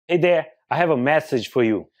Hey there, I have a message for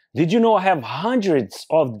you. Did you know I have hundreds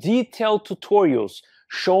of detailed tutorials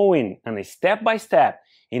showing on a step-by-step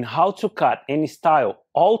in how to cut and style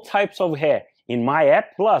all types of hair in my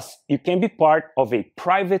app? Plus, you can be part of a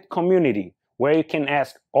private community where you can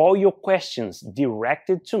ask all your questions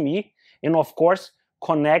directed to me and, of course,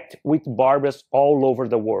 connect with barbers all over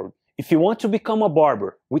the world. If you want to become a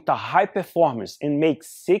barber with a high performance and make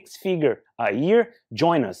six-figures a year,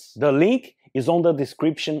 join us. The link is on the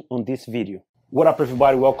description on this video. What up,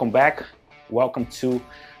 everybody? Welcome back. Welcome to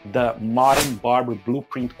the Modern Barber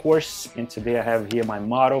Blueprint course. And today I have here my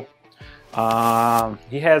model.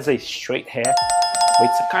 He has a straight hair, but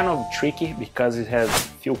it's kind of tricky because it has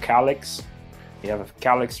few calyx. You have a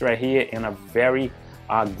calyx right here and a very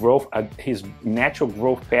his natural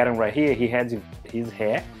growth pattern right here. He has his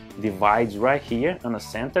hair divides right here in the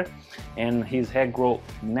center, and his hair grow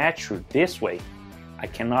natural this way. I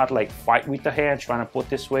cannot like fight with the hair trying to put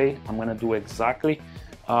this way. I'm gonna do exactly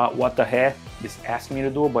what the hair is asking me to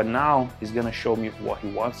do, but now he's gonna show me what he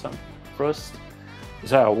wants first.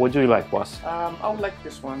 So what do you like, boss? I would like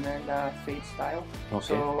this one and fade style. Okay.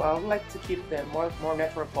 So I would like to keep them more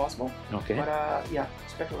natural possible. Okay. But yeah,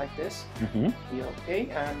 especially like this. Mm-hmm. Yeah, okay.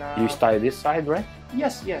 And you style this side, right?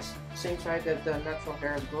 Yes. Same side that the natural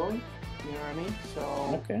hair is growing. You know what I mean?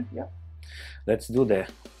 So okay. Yeah. Let's do that.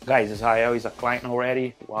 Guys, Israel is a client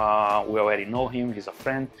already. We already know him. He's a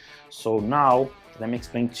friend. So now let me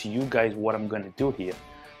explain to you guys what I'm gonna do here.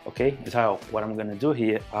 Okay, Israel, what I'm gonna do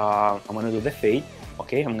here, I'm gonna do the fade.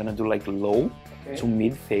 Okay, I'm gonna do like low to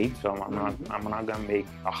mid fade, so I'm not gonna make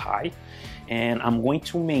a high, and I'm going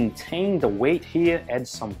to maintain the weight here, add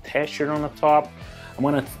some texture on the top. I'm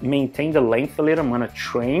gonna maintain the length a little. I'm gonna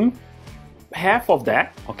trim half of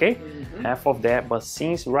that, okay, half of that, but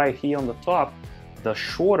since right here on the top, the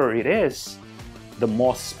shorter it is, the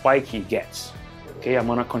more spiky it gets. Okay, I'm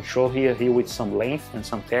gonna control here with some length and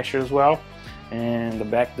some texture as well. And the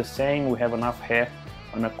back the same. We have enough hair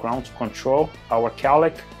on the crown to control our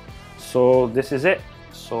cowlick. So this is it.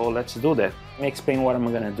 So let's do that. Let me explain what I'm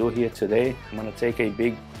gonna do here today. I'm gonna take a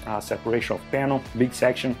big separation of panel, big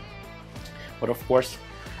section, but of course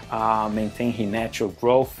maintain his natural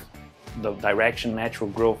growth, the direction, natural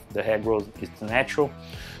growth, the hair growth is natural.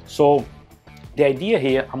 So the idea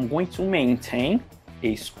here, I'm going to maintain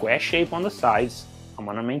a square shape on the sides. I'm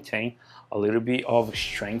gonna maintain a little bit of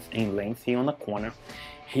strength and length here on the corner.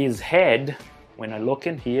 His head, when I look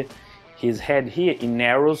in here, his head here, it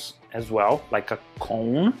narrows as well, like a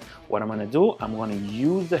cone. What I'm gonna do, I'm gonna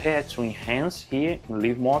use the hair to enhance here and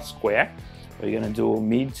leave more square. We're gonna do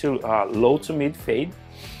low to mid fade.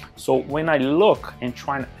 So when I look and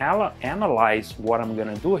try and analyze what I'm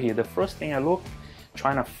gonna do here, the first thing I look,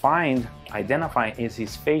 trying to identify is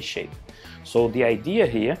his face shape. So the idea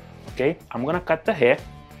here, okay, I'm gonna cut the hair,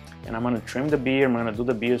 and I'm gonna trim the beard. I'm gonna do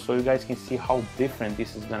the beard so you guys can see how different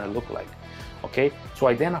this is gonna look like. Okay, to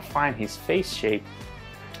identify his face shape,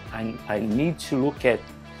 I need to look at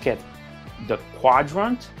the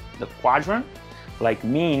quadrant, like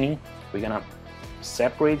meaning we're gonna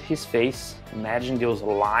separate his face. Imagine there's a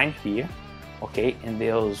line here, okay, and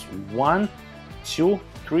there's 1, 2,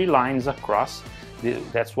 3 lines across.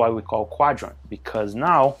 That's why we call quadrant, because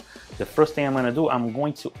now the first thing I'm gonna do, I'm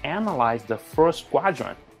going to analyze the first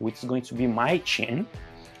quadrant, which is going to be my chin,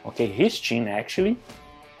 okay, his chin actually.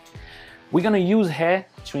 We're gonna use hair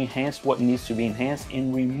to enhance what needs to be enhanced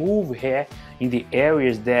and remove hair in the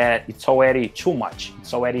areas that it's already too much.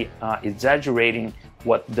 It's already exaggerating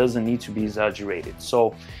what doesn't need to be exaggerated.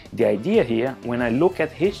 So the idea here, when I look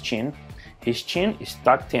at his chin is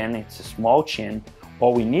tucked in, it's a small chin.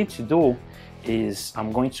 All we need to do is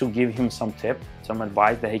I'm going to give him some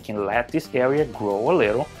advice that he can let this area grow a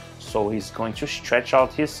little. So he's going to stretch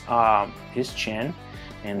out his chin,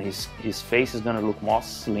 and his face is going to look more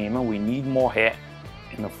slimmer. We need more hair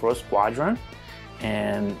in the first quadrant,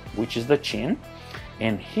 and which is the chin.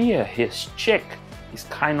 And here his cheek is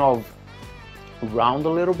kind of round a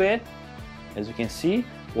little bit. As you can see,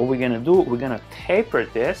 what we're going to do, we're going to taper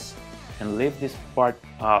this and leave this part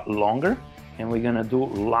longer, and we're going to do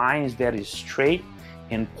lines that is straight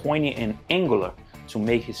and pointy and angular to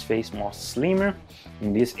make his face more slimmer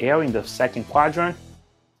in this area, in the second quadrant.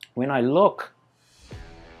 When I look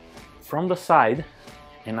from the side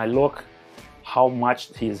and I look how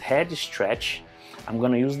much his head is stretched, I'm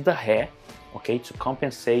gonna use the hair, okay, to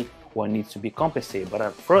compensate what needs to be compensated.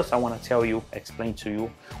 But first I want to explain to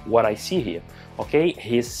you what I see here. Okay,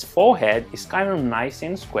 his forehead is kind of nice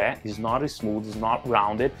and square. It's not as smooth, it's not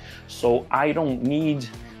rounded, so I don't need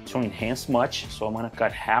to enhance much. So I'm gonna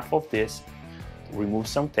cut half of this, remove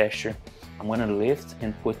some texture. I'm gonna lift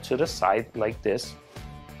and put to the side like this.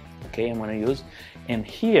 Okay, I'm gonna use, and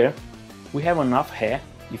here we have enough hair.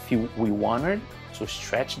 If we wanted to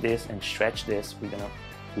stretch this and stretch this, we're gonna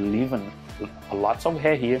leave lots of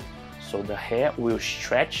hair here, so the hair will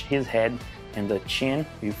stretch his head, and the chin,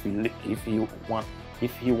 if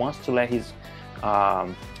he wants to let his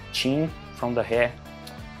chin from the hair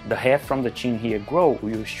from the chin here grow,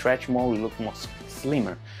 we will stretch more, we look more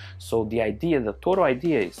slimmer. So the total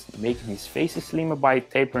idea is making his face slimmer by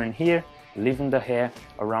tapering here, leaving the hair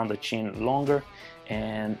around the chin longer,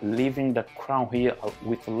 and leaving the crown here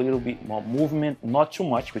with a little bit more movement, not too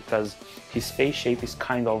much because his face shape is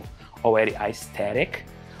kind of already aesthetic.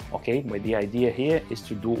 Okay, but the idea here is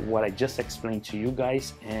to do what I just explained to you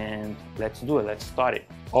guys, and let's do it, let's start it.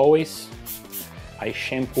 Always I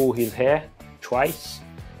shampoo his hair twice,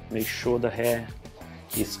 make sure the hair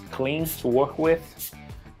is clean to work with.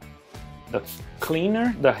 The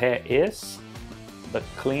cleaner the hair is, the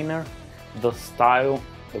cleaner the style,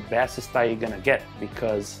 the best style you're gonna get,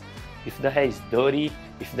 because if the hair is dirty,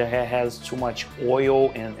 if the hair has too much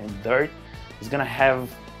oil and dirt, you're gonna have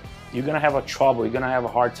a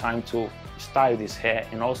hard time to style this hair.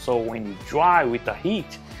 And also when you dry with the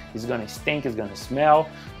heat, it's gonna stink, it's gonna smell.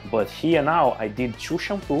 But here now I did 2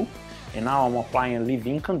 shampoo, and now I'm applying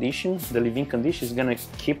leave-in condition. The leave-in condition is gonna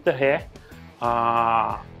keep the hair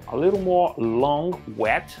a little more long,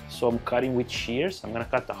 wet, so I'm cutting with shears. I'm gonna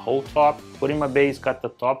cut the whole top, put in my base, cut the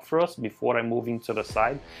top first before I move into the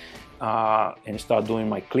side and start doing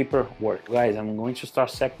my clipper work. Guys, I'm going to start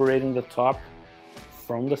separating the top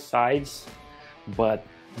from the sides, but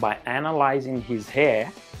by analyzing his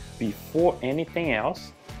hair before anything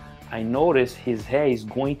else, I noticed his hair is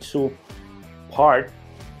going to part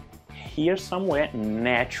here somewhere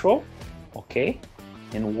natural, okay,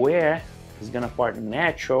 and where it's gonna part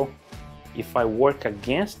natural, if I work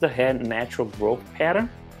against the hair natural growth pattern,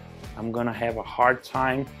 I'm gonna have a hard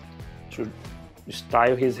time to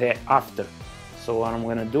style his hair after. So what I'm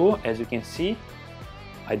gonna do, as you can see,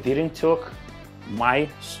 I didn't sweep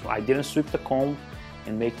the comb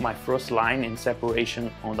and make my first line in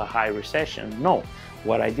separation on the high recession. No,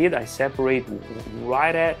 what I did, I separate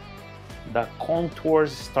right at the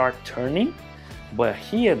contours start turning, but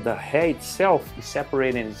here the hair itself is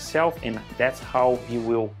separating itself, and that's how he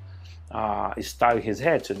will style his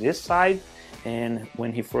hair to this side. And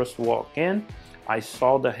when he first walked in, I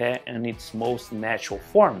saw the hair in its most natural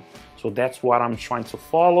form. So that's what I'm trying to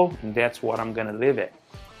follow, and that's what I'm gonna leave it.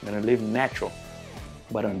 I'm gonna leave natural.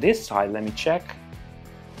 But on this side, let me check.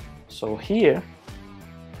 So here,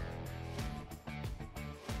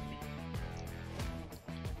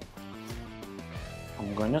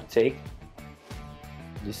 I'm gonna take,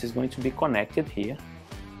 this is going to be connected here.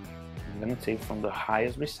 I'm gonna take from the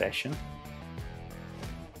highest recession,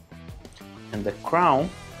 and the crown,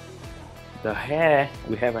 the hair,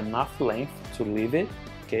 we have enough length to leave it.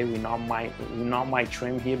 Okay, we not might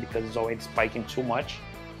trim here because it's already spiking too much,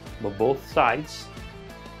 but both sides,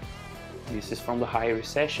 this is from the higher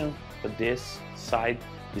recession, but this side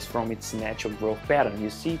is from its natural growth pattern. You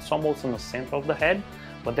see, it's almost in the center of the head,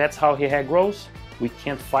 but that's how his hair grows. We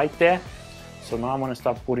can't fight that. So now I'm gonna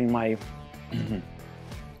start putting my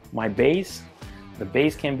my base. The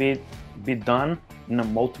base can be done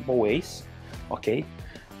in multiple ways. Okay,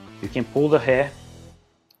 you can pull the hair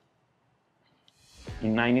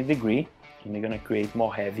in 90 degrees, and you're gonna create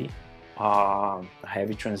more heavy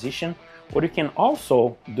transition. Or you can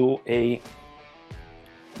also do a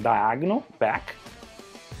diagonal back,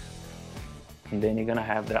 and then you're gonna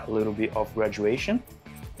have that little bit of graduation.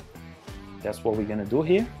 That's what we're gonna do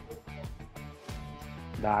here.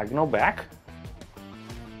 Diagonal back.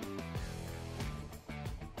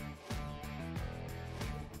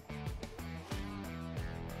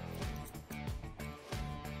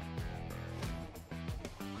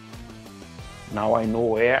 Now I know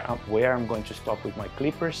where I'm going to stop with my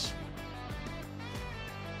clippers.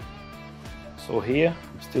 So here,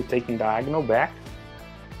 I'm still taking diagonal back.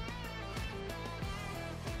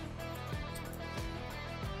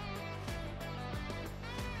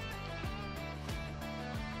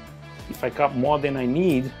 If I cut more than I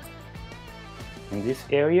need in this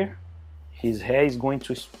area, his hair is going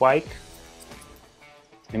to spike,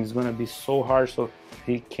 and it's going to be so hard so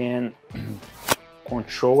he can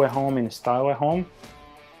control at home and style at home.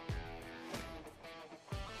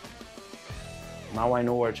 Now I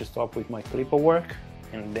know where to stop with my clipper work,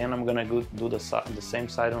 and then I'm gonna go do the same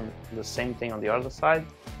side on the same thing on the other side.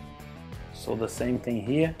 So the same thing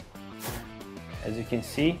here. As you can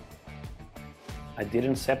see, I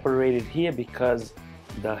didn't separate it here because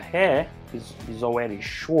the hair is already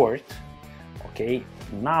short. Okay,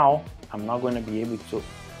 now I'm not going to be able to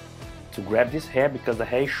to grab this hair, because the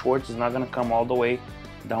hair is short, it's not gonna come all the way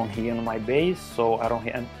down here on my base, so I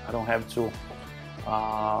don't have to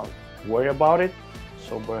worry about it.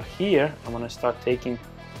 So but here I'm gonna start taking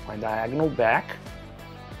my diagonal back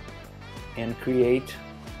and create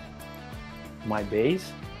my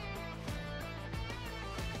base.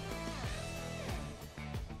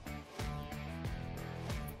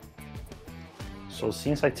 So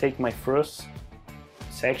since I take my first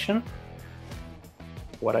section,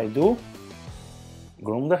 what I do,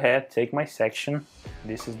 groom the hair, take my section,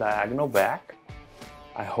 this is diagonal back,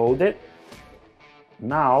 I hold it.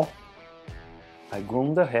 Now I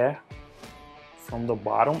groom the hair from the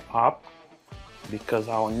bottom up, because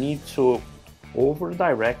I'll need to over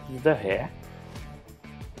direct the hair.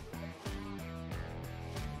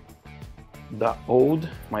 The old,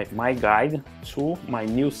 my guide to my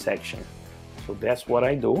new section. So that's what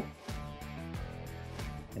I do.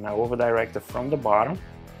 And I over direct it from the bottom.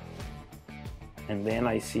 And then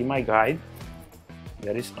I see my guide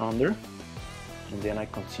that is under. And then I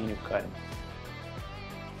continue cutting.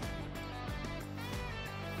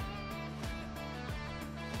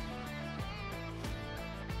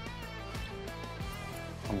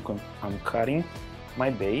 I'm cutting my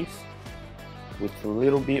base with a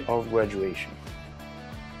little bit of graduation.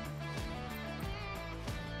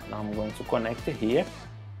 Now I'm going to connect it here,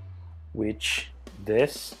 which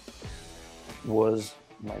this was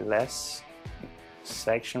my last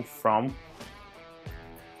section from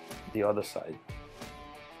the other side.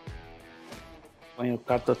 When you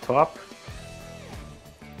cut the top,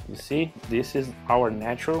 you see this is our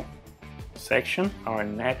natural section, our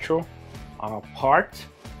natural part.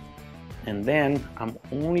 And then I'm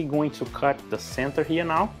only going to cut the center here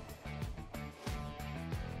now.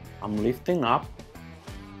 I'm lifting up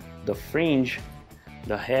the fringe.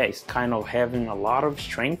 The hair is kind of having a lot of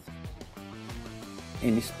strength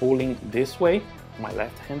and it's pulling this way, my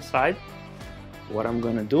left hand side. What I'm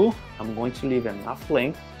gonna do, I'm going to leave enough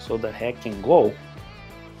length so the hair can go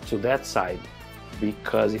to that side,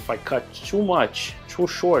 because if I cut too much, too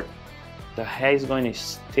short, the hair is going to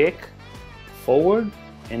stick forward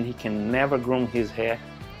and he can never groom his hair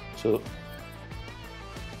to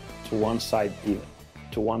one side even,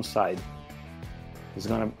 to one side. He's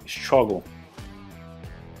gonna struggle.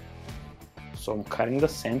 So I'm cutting the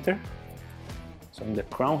center. So in the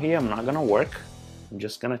crown here, I'm not gonna work. I'm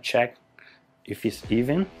just gonna check if it's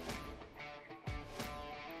even.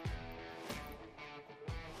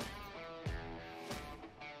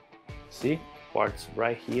 See, parts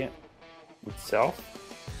right here itself.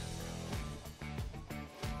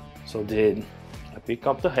 So then I pick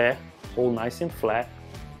up the hair, hold nice and flat,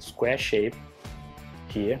 square shape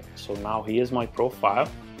here. So now here's my profile,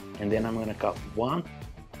 and then I'm gonna cut 1,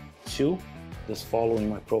 2, just following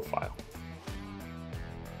my profile.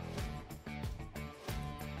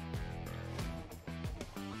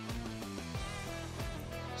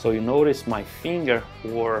 So you notice my finger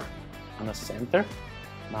were on the center.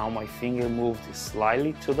 Now my finger moved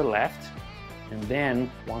slightly to the left. And then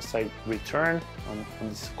once I return on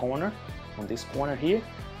this corner here,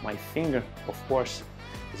 my finger, of course,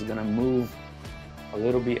 is gonna move a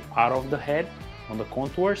little bit out of the head on the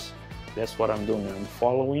contours. That's what I'm doing. I'm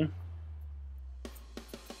following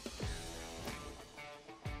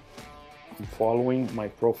my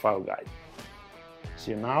profile guide.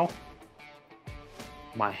 See now,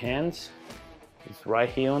 my hands is right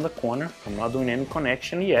here on the corner. I'm not doing any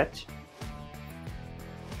connection yet.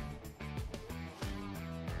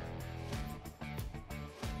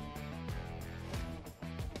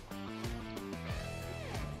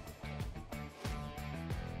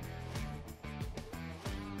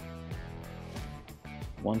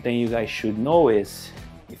 One thing you guys should know is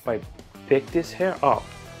if I pick this hair up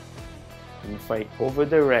and if I over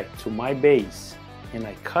direct to my base and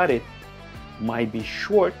I cut it, might be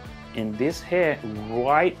short, and this hair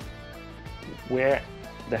right where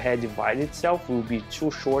the hair divides itself will be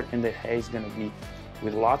too short, and the hair is gonna be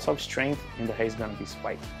with lots of strength and the hair is gonna be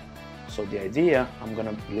spiky. So the idea, I'm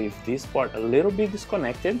gonna leave this part a little bit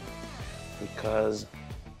disconnected because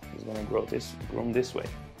it's gonna groom this way.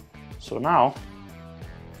 So now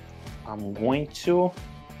I'm going to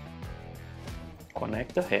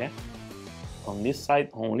connect the hair on this side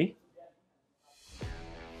only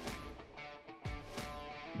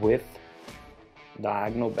with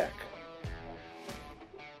diagonal back.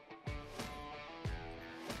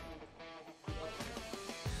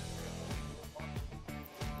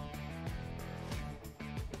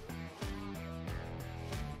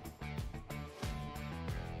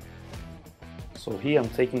 So here I'm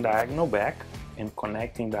taking diagonal back and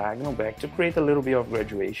connecting diagonal back to create a little bit of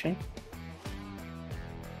graduation.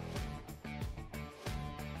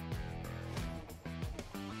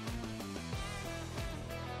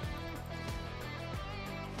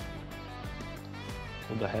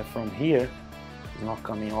 So the hair from here is not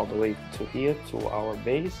coming all the way to here, to our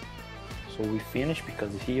base. So we finish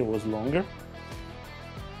because here was longer.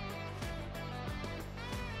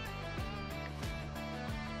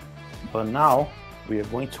 But now we are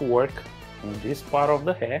going to work in this part of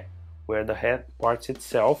the hair where the hair parts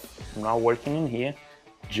itself. I'm not working in here,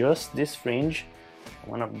 just this fringe. I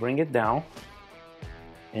want to bring it down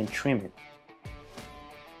and trim it.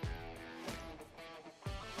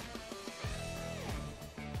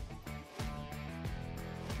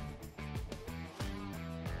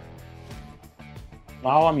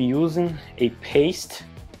 Now I'm using a paste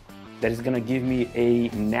that is gonna give me a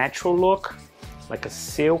natural look, like a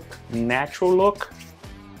silk natural look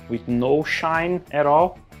with no shine at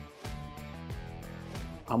all.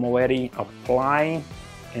 I'm already applying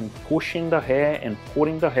and pushing the hair and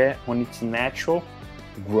putting the hair on its natural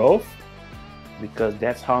growth, because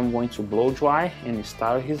that's how I'm going to blow dry and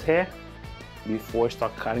style his hair before I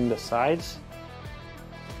start cutting the sides.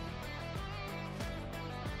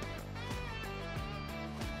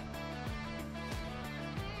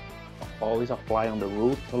 Always apply on the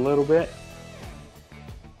root a little bit.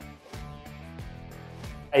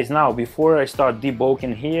 Guys, now before I start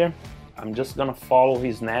debulking here, I'm just gonna follow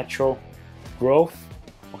his natural growth.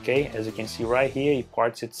 Okay, as you can see right here, it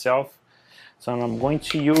parts itself. So I'm going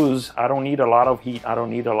to use, I don't need a lot of heat, I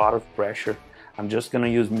don't need a lot of pressure. I'm just gonna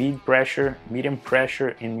use medium pressure,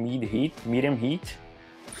 and medium heat.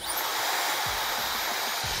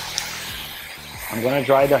 I'm gonna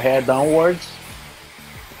dry the hair downwards.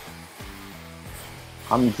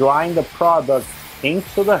 I'm drying the product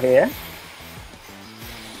into the hair,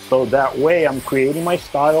 so that way I'm creating my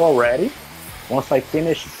style already. Once I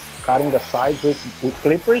finish cutting the sides with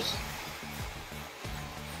clippers,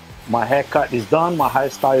 my haircut is done, my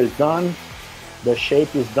hairstyle is done, the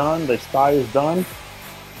shape is done, the style is done.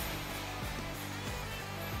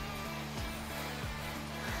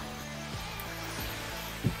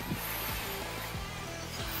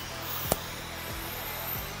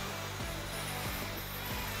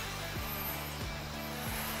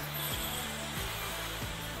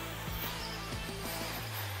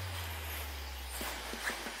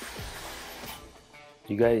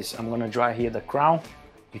 You guys, I'm gonna dry here the crown.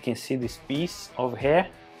 You can see this piece of hair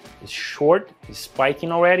is short, it's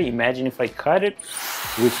spiking already. Imagine if I cut it,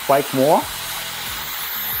 it would spike more.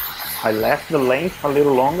 I left the length a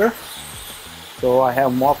little longer, so I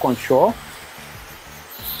have more control.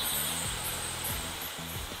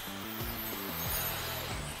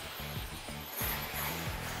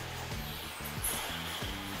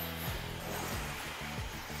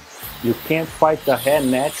 You can't fight the hair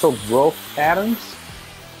natural growth patterns,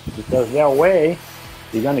 because that way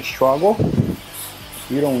you're gonna struggle.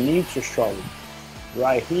 You don't need to struggle.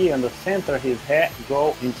 Right here in the center, his hair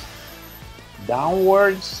goes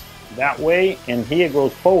downwards that way, and here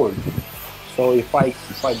goes forward. So if I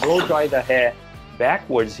blow dry the hair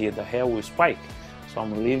backwards here, the hair will spike. So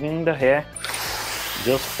I'm leaving the hair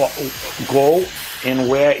just go in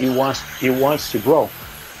where it wants to grow.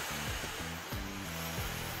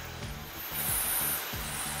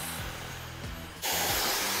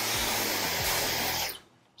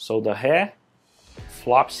 So the hair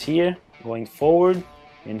flops here, going forward,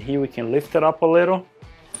 and here we can lift it up a little.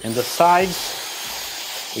 And the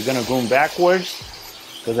sides, we're gonna groom backwards,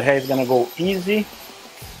 because the hair is gonna go easy.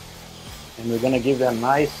 And we're gonna give that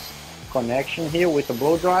nice connection here with the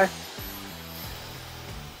blow dry.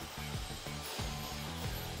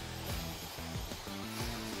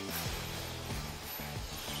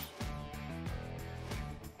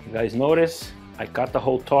 You guys notice, I cut the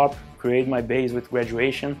whole top, create my base with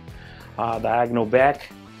graduation, diagonal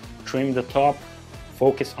back, trim the top,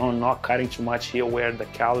 focus on not cutting too much here where the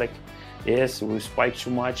cowlick is. We spike too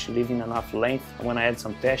much, leaving enough length. I want to add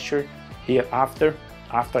some texture here after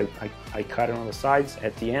I cut it on the sides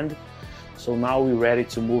at the end. So now we're ready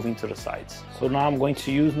to move into the sides. So now I'm going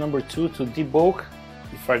to use number 2 to debulk.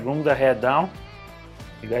 If I groom the hair down,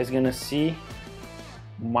 you guys are gonna see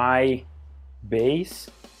my base.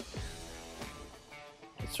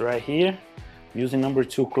 It's right here. Using number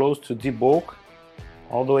 2 close to debulk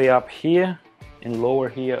all the way up here and lower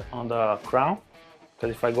here on the crown,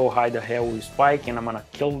 because if I go high, the hair will spike and I'm gonna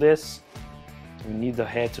kill this. We need the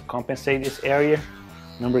hair to compensate this area.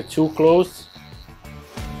 Number 2 close.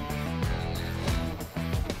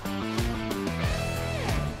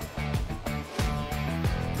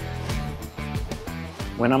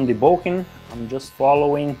 When I'm debulking, I'm just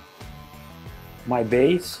following my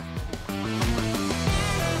base.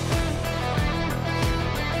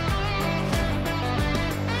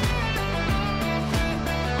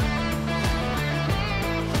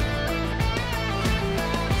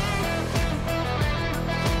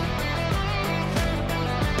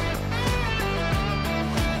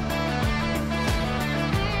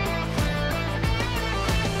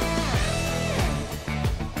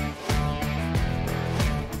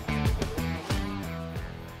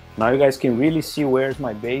 Now you guys can really see where's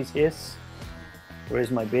my base is.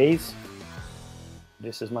 Where's my base?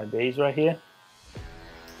 This is my base right here.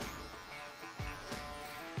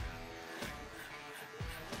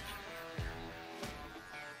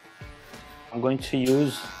 I'm going to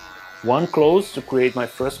use one close to create my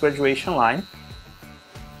first graduation line.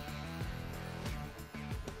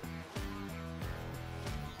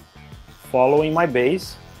 Following my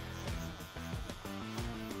base.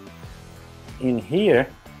 In here,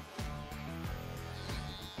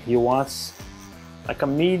 he wants like a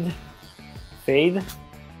mid fade.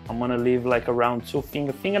 I'm gonna leave like around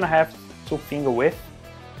finger and a half, 2 finger width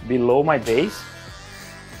below my base,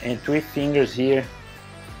 and 3 fingers here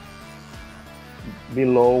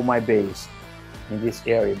below my base, in this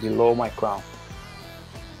area below my crown.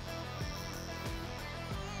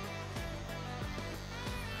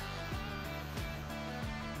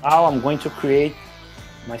 Now I'm going to create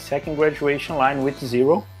my second graduation line with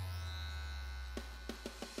 0.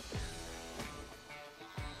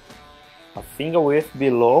 A finger width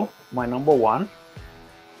below my number 1,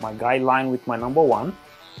 my guideline with my number 1.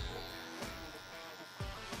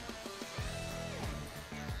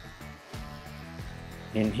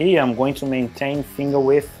 In here I'm going to maintain finger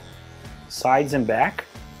width sides and back.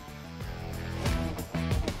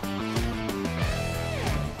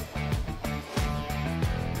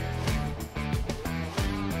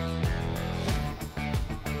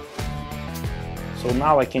 So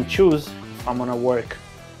now I can choose if I'm gonna work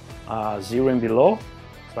 0 and below.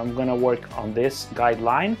 So I'm gonna work on this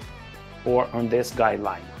guideline or on this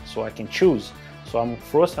guideline. So I can choose. So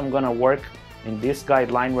first I'm gonna work in this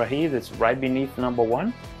guideline right here that's right beneath number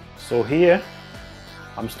 1. So here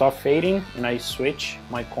I'm start fading and I switch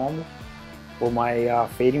my comb for my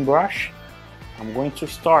fading brush. I'm going to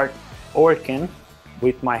start working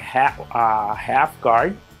with my half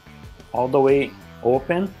guard all the way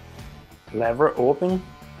open, lever open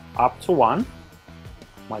up to 1,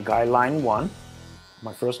 my guideline 1,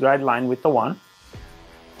 my first guideline with the 1,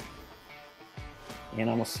 and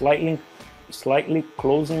I'm slightly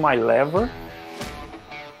closing my lever.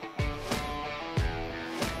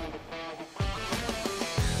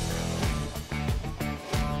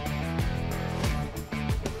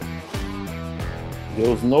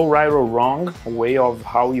 There's no right or wrong way of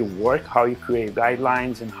how you work, how you create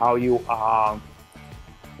guidelines, and how you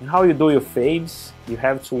do your fades. You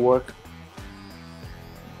have to work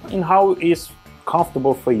in how is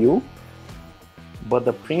comfortable for you, but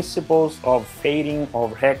the principles of fading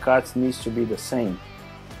of haircuts needs to be the same.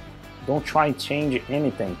 Don't try and change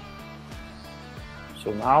anything.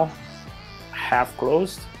 So now half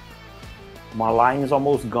closed, my line is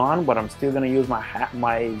almost gone, but I'm still gonna use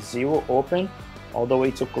my 0 open all the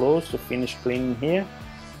way to close to finish cleaning here.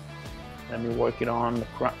 Let me work it on the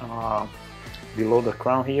crown, below the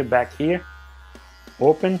crown here, back here,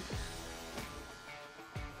 open.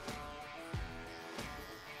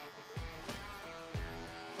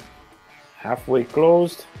 Halfway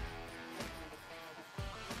closed.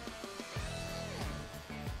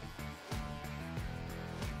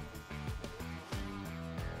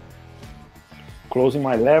 Closing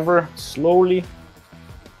my lever slowly,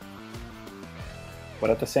 but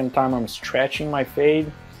at the same time I'm stretching my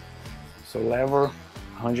fade, so lever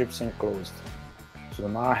 100% closed. So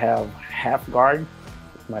now I have half guard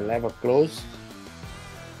with my lever closed.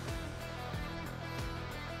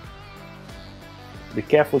 Be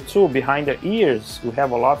careful too, behind the ears we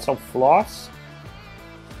have a lots of floss,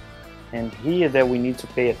 and here that we need to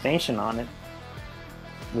pay attention on it.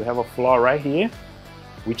 We have a flaw right here,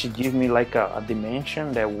 which gives me like a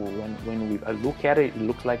dimension that when I look at it, it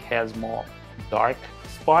looks like it has more dark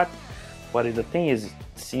spot. But the thing is,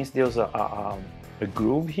 since there's a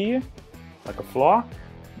groove here, like a flaw,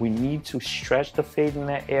 we need to stretch the fade in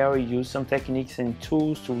that area, use some techniques and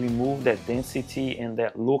tools to remove that density and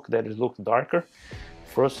that look that is look darker.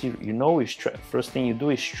 First, first thing you do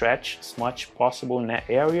is stretch as much possible in that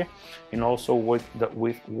area, and also work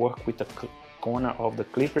with the corner of the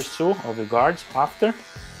clippers too, of the guards after.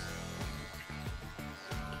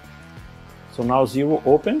 So now 0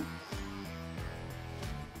 open.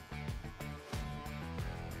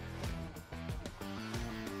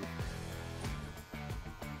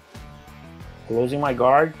 Closing my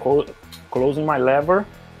guard, closing my lever.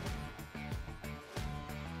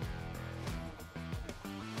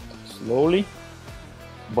 Slowly,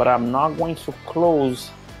 but I'm not going to close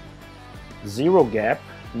 0 gap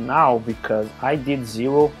now because I did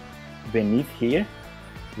 0 beneath here.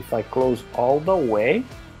 If I close all the way,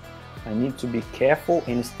 I need to be careful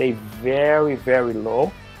and stay very, very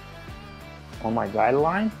low on my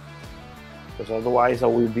guideline, because otherwise I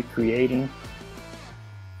will be creating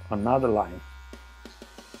another line,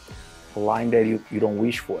 a line that you don't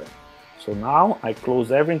wish for. So now I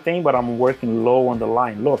close everything, but I'm working low on the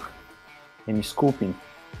line. Look, I'm scooping.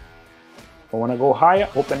 I want to go higher,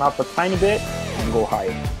 open up a tiny bit and go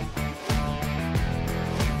higher.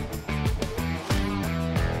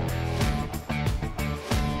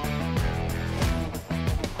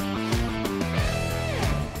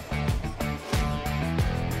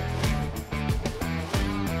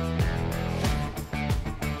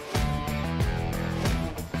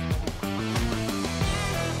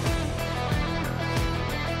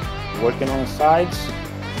 Working on the sides.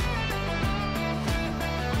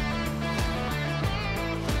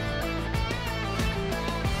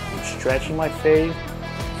 I'm stretching my fade,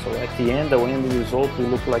 so at the end result will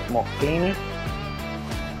look like more cleaner.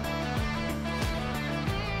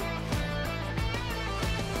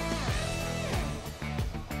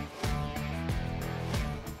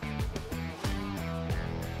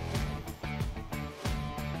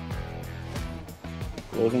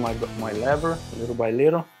 Closing my lever little by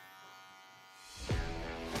little.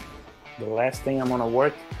 The last thing I'm gonna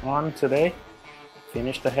work on today,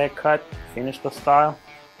 finish the haircut, finish the style,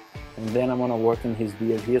 and then I'm gonna work in his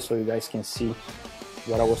beard here so you guys can see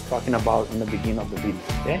what I was talking about in the beginning of the video,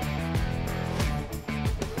 okay?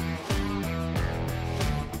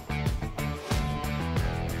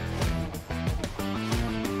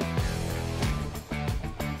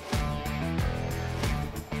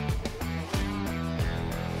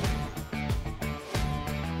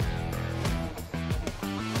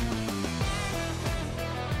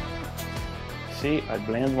 See, I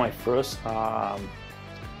blend my first,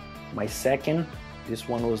 my second, this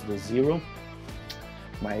one was the 0,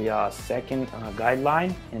 my second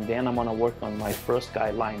guideline, and then I'm gonna work on my first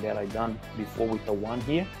guideline that I done before with the 1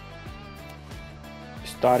 here.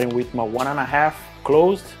 Starting with my 1.5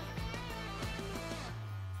 closed.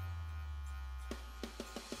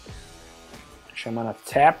 So I'm gonna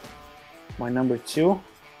tap my number 2,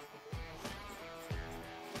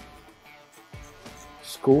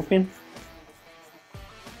 scooping.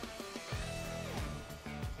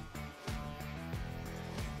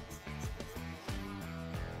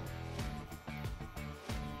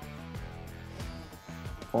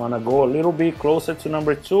 I want to go a little bit closer to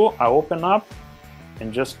number 2. I open up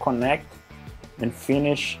and just connect and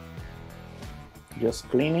finish just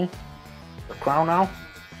cleaning the crown out.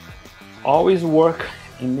 Always work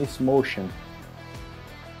in this motion.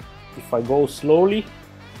 If I go slowly,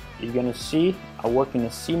 you're gonna see I work in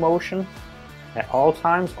a C motion at all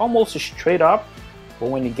times, almost straight up, but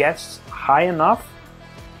when it gets high enough,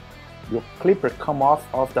 your clipper come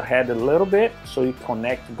off the head a little bit so you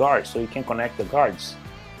connect guards, so you can connect the guards.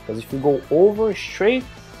 Because if you go over straight,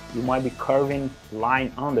 you might be curving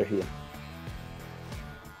line under here.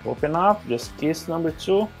 Open up, just kiss number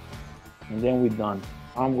 2, and then we're done.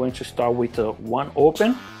 I'm going to start with the 1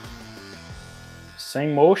 open.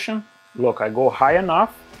 Same motion. Look, I go high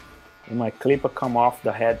enough, and my clipper come off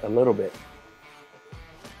the head a little bit.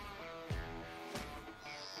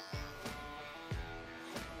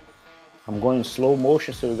 I'm going slow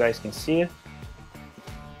motion so you guys can see it.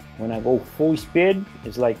 When I go full speed,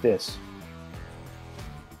 it's like this.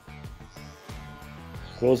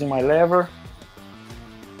 Closing my lever,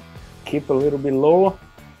 keep a little bit lower.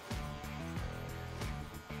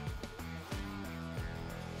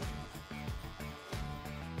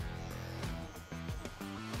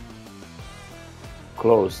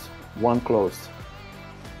 Closed, 1 closed.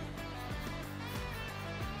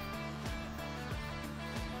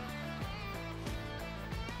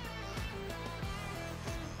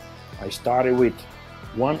 I started with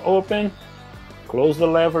 1 open, close the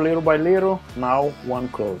lever little by little, now 1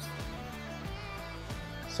 closed.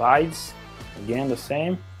 Sides, again the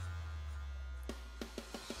same.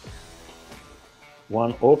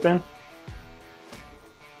 1 open.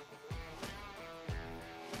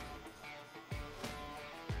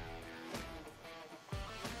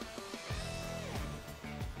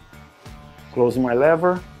 Closing my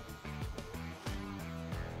lever.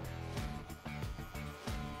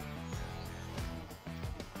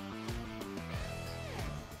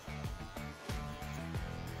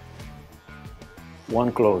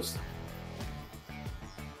 One closed.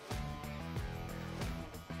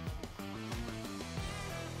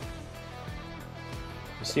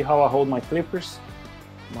 You see how I hold my clippers?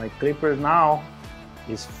 My clipper now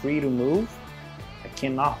is free to move. I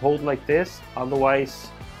cannot hold like this, otherwise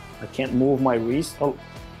I can't move my wrist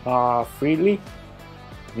freely,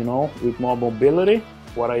 you know, with more mobility.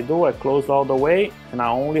 What I do, I close all the way and I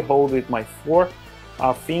only hold with my 4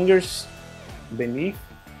 fingers beneath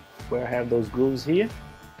where I have those grooves here,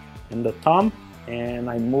 and the thumb and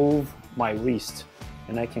I move my wrist,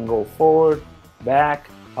 and I can go forward, back,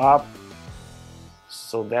 up.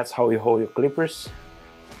 So that's how you hold your clippers,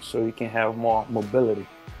 so you can have more mobility.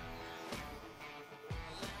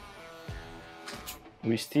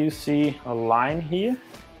 We still see a line here,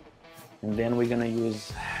 and then we're gonna use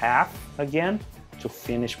half again to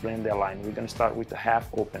finish blend that line. We're gonna start with the half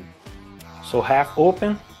open. So half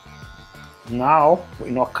open, now we're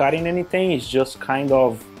not cutting anything, it's just kind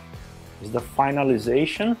of, it's the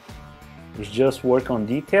finalization, it's just work on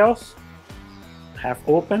details. Half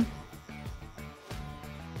open.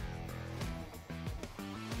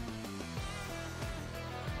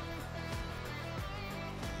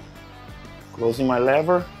 Closing my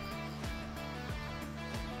lever.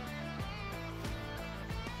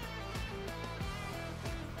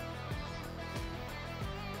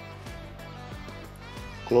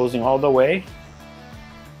 Closing all the way.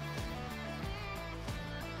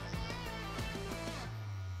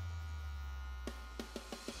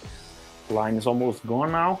 Line is almost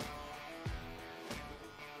gone now.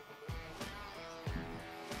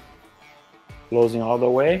 Closing all the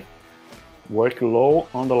way. Work low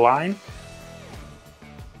on the line.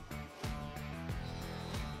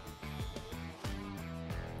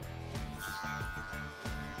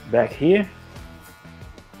 Back here.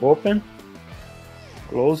 Open.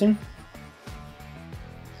 Closing.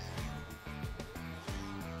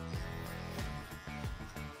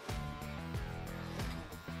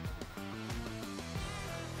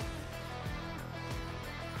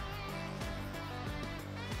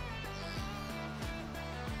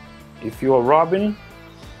 If you are rubbing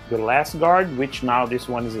the last guard, which now this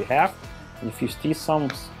one is a half, if you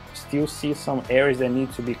still see some areas that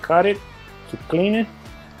need to be cut it, to clean it,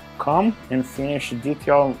 come and finish the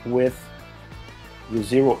detail with your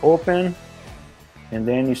zero open, and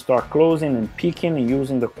then you start closing and peeking and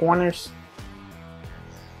using the corners.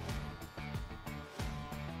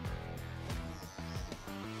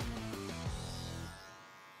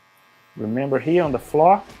 Remember here on the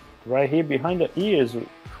floor, right here behind the ears,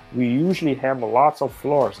 we usually have lots of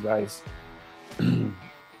flaws, guys.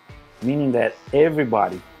 Meaning that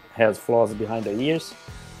everybody has flaws behind the ears.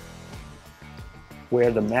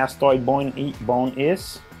 Where the mastoid bone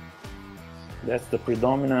is, that's the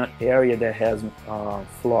predominant area that has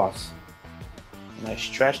flaws. And I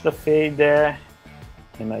stretch the fade there,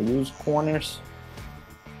 and I use corners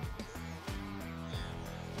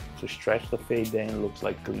to stretch the fade there, and it looks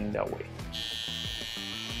like clean that way.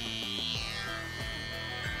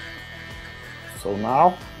 So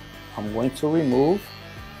now I'm going to remove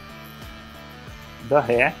the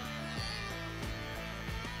hair.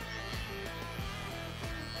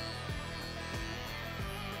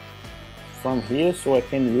 From here, so I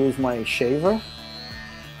can use my shaver.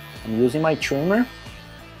 I'm using my trimmer.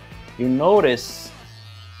 You notice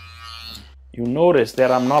that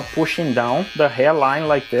I'm not pushing down the hairline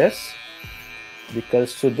like this,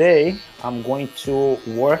 because today I'm going to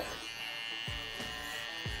work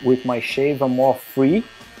with my shaver more free.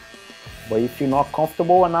 But if you're not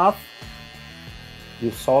comfortable enough, you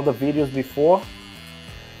saw the videos before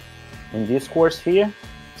in this course here,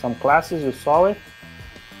 some classes you saw it.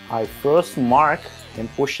 I first mark and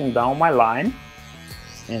pushing down my line,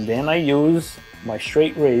 and then I use my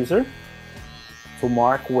straight razor to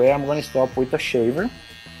mark where I'm going to stop with the shaver.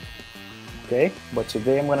 Okay, but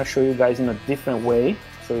today I'm going to show you guys in a different way,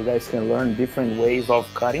 so you guys can learn different ways of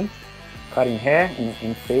cutting hair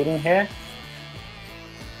and fading hair.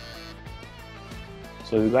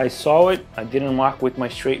 So you guys saw it, I didn't mark with my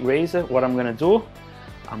straight razor. What I'm going to do,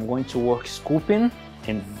 I'm going to work scooping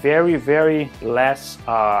and very less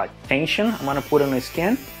tension. I'm gonna put on the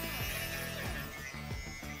skin.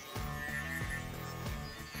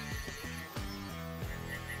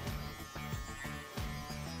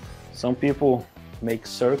 Some people make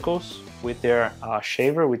circles with their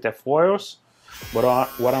shaver, with their foils, but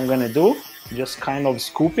what I'm gonna do, just kind of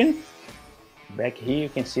scooping. Back here you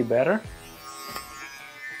can see better.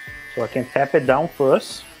 So I can tap it down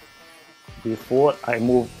first before I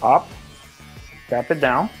move up. Tap it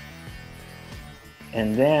down,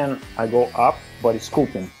 and then I go up, but it's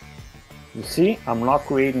scooping. You see, I'm not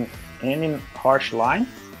creating any harsh line.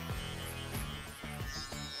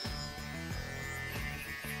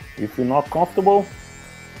 If you're not comfortable,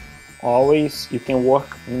 always you can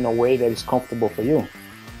work in a way that is comfortable for you.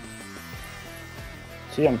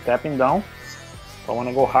 See, I'm tapping down. If I want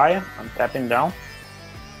to go higher, I'm tapping down.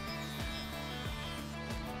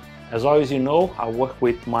 As always, you know, I work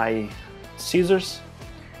with my scissors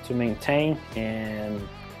to maintain and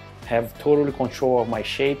have total control of my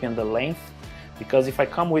shape and the length, because if I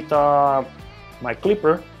come with my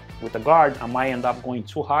clipper, with a guard, I might end up going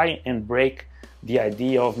too high and break the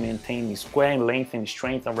idea of maintaining square length and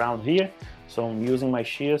strength around here. So I'm using my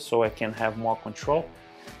shears so I can have more control.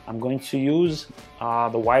 I'm going to use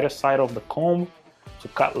the wider side of the comb to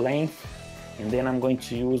cut length, and then I'm going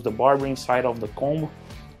to use the barbering side of the comb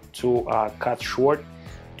to cut short.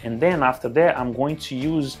 And then after that, I'm going to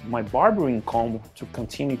use my barbering comb to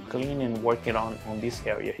continue cleaning and working on this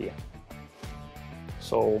area here.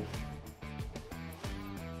 So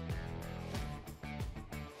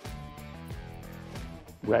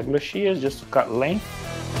regular shears just to cut length.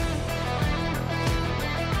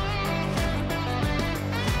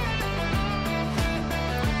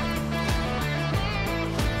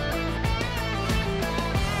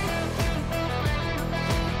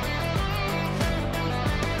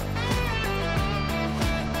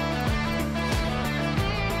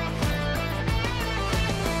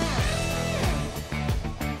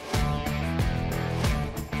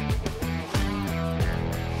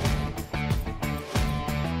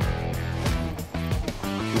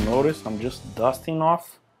 Notice I'm just dusting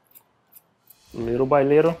off little by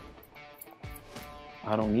little.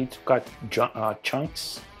 I don't need to cut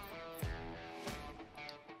chunks.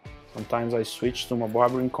 Sometimes I switch to my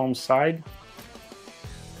barbering comb side,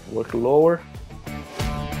 work lower.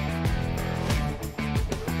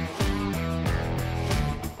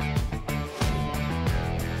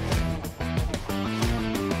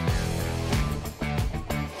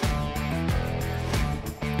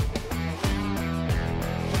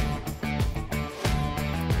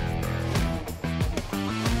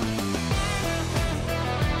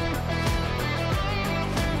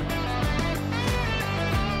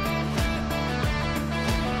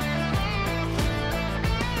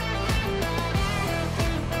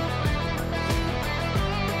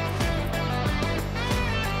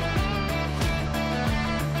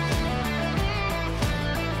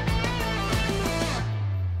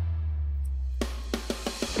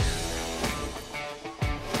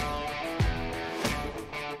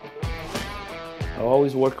 I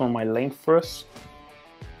always work on my length first,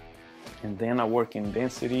 and then I work in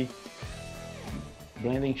density.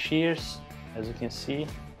 Blending shears, as you can see,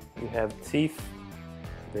 we have teeth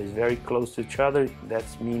that's very close to each other.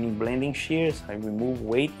 That's meaning blending shears. I remove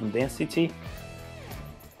weight and density.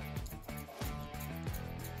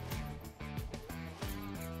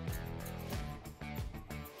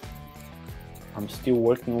 I'm still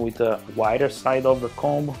working with the wider side of the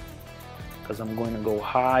comb because I'm going to go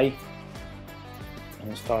high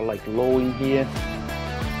and start like low in here.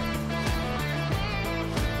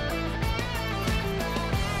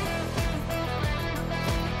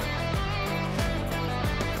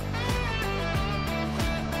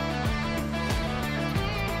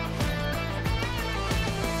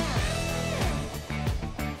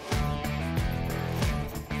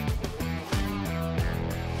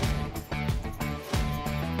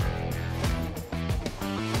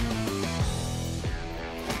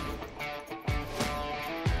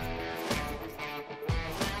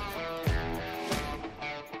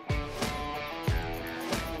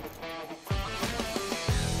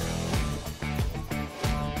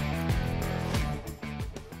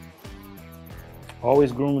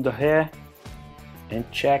 Always groom the hair and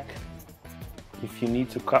check if you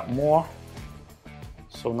need to cut more.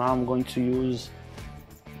 So now I'm going to use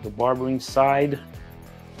the barbering side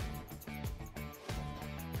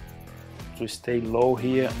to stay low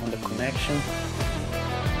here on the connection.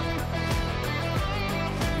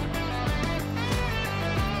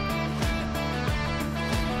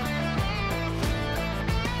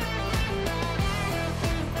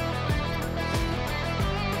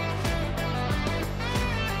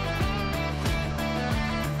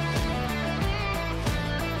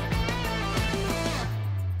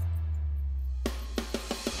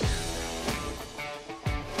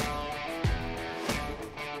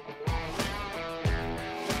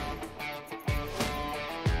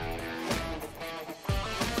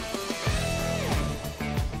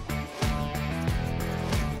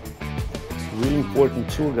 Really important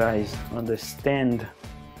too, guys, understand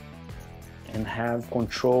and have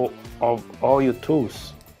control of all your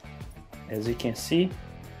tools. As you can see,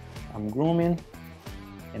 I'm grooming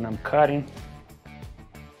and I'm cutting.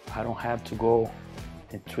 I don't have to go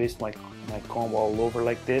and twist my comb all over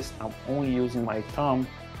like this. I'm only using my thumb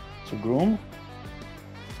to groom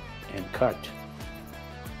and cut.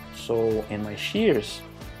 So, and my shears,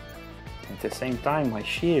 at the same time, my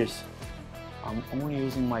shears, I'm only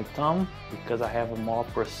using my thumb because I have a more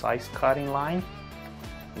precise cutting line.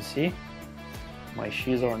 You see, my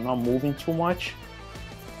shears are not moving too much,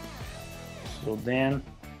 so then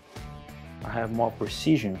I have more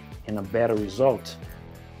precision and a better result.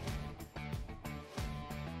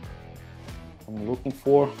 I'm looking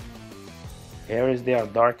for areas that are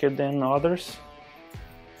darker than others.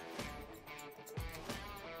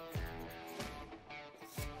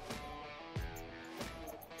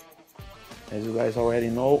 As you guys already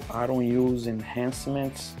know, I don't use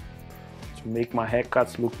enhancements to make my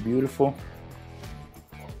haircuts look beautiful.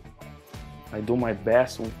 I do my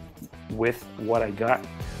best with what I got.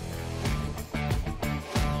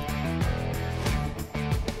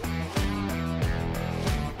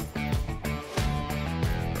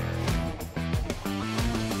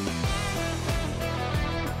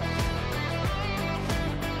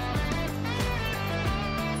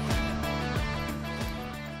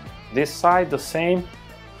 This side the same,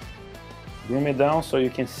 groom it down so you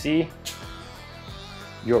can see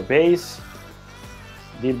your base,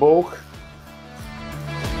 debulk.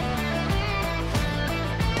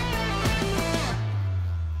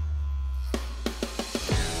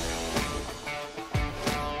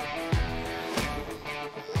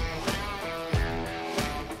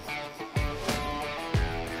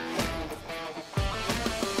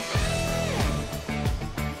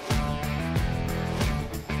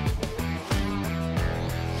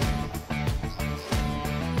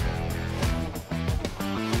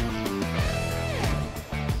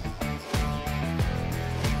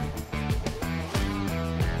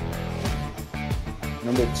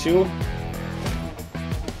 Number 2,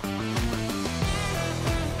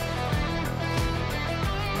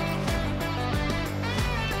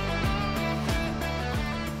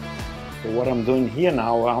 so what I'm doing here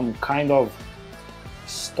now, I'm kind of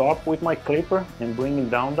stop with my clipper and bringing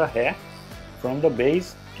down the hair from the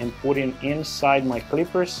base and putting inside my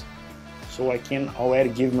clippers, so I can already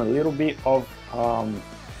give them a little bit of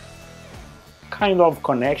kind of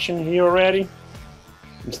connection here already.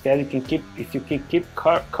 Instead, you can keep, if you can keep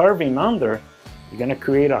curving under, you're gonna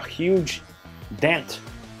create a huge dent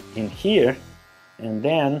in here, and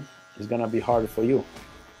then it's gonna be harder for you.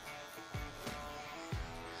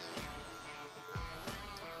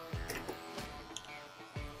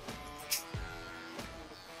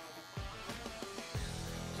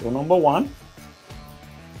 So number 1,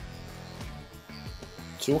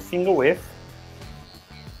 2-finger width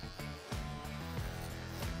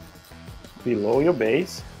below your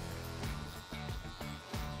base.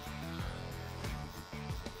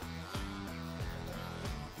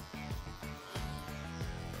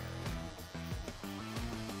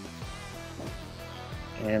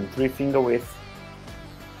 And 3-finger width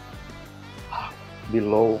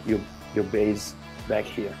below your base back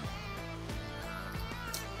here.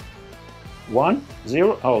 1,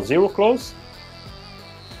 0, oh, 0 close.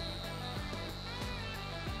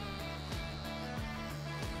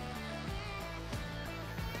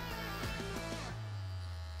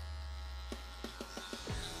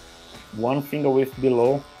 One finger width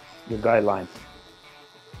below your guideline.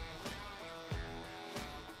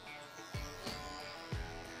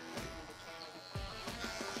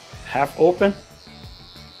 Half open,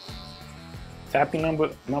 tapping number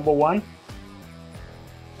 1.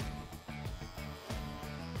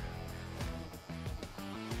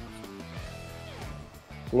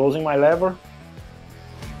 Closing my lever.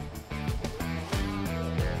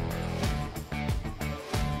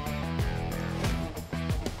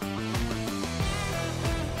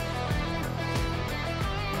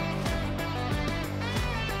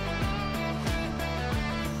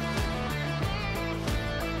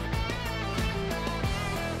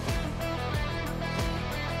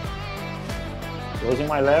 Closing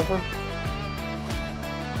my lever,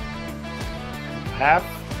 half,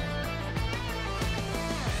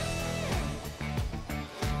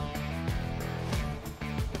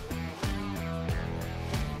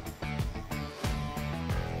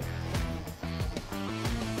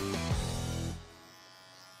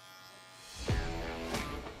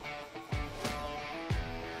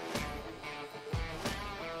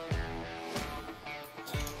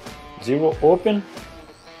 zero open.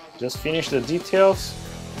 Just finish the details.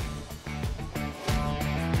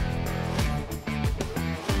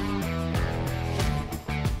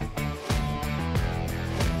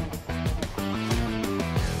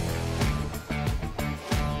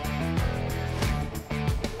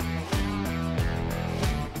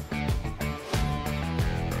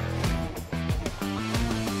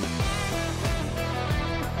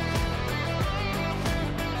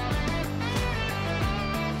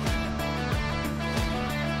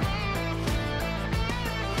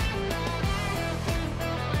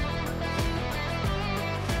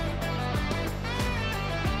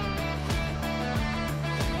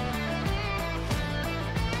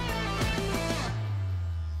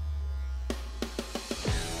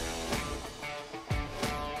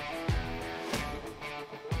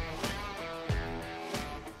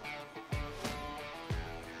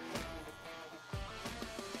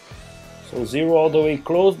 So 0 all the way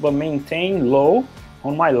closed, but maintain low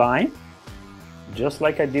on my line, just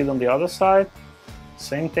like I did on the other side.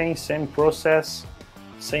 Same thing, same process,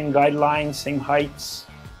 same guidelines, same heights.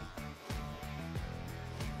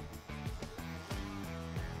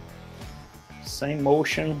 Same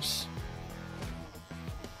motions.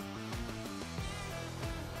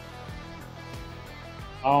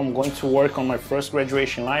 Now I'm going to work on my first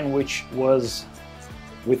graduation line, which was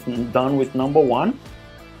done with number 1,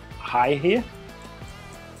 high here.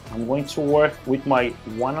 I'm going to work with my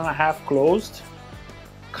 1.5 closed,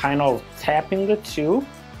 kind of tapping the 2,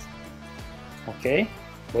 okay?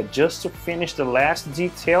 But just to finish the last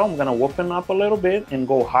detail, I'm gonna open up a little bit and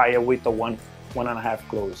go higher with the 1.5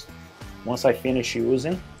 closed. Once I finish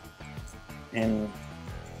using and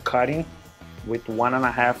cutting with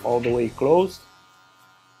 1.5 all the way closed,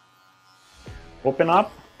 open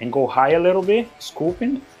up and go high a little bit,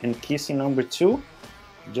 scooping and kissing number 2,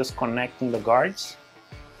 just connecting the guards,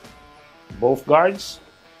 both guards.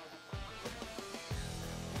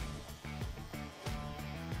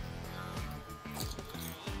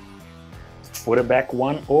 Put it back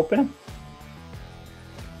 1 open.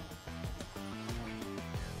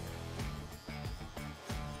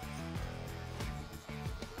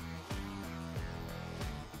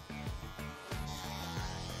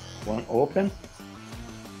 One open.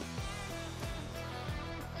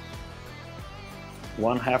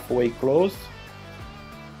 One halfway closed.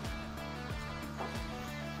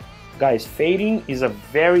 Guys, fading is a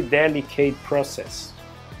very delicate process.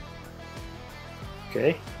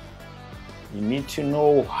 Okay? You need to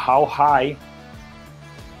know how high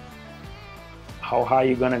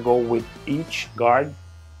you're gonna go with each guard,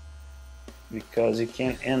 because you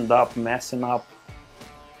can end up messing up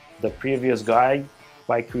the previous guide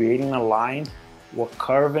by creating a line or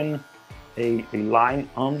curving a line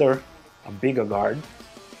under a bigger guard,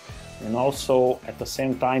 and also at the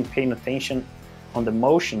same time paying attention on the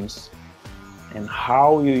motions and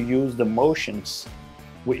how you use the motions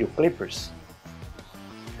with your clippers.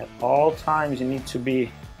 At all times you need to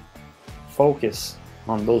be focused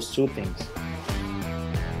on those 2 things.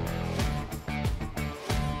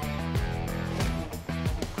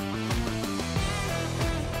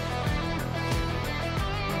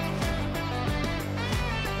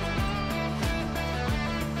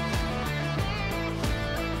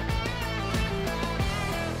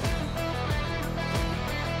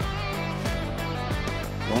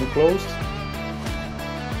 One closed.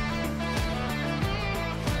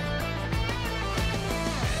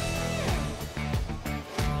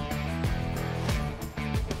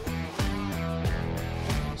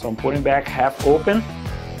 So I'm putting back half open.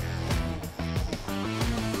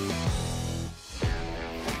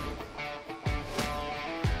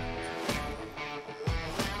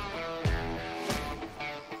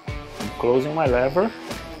 I'm closing my lever.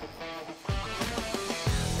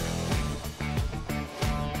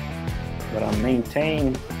 But I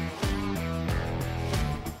maintain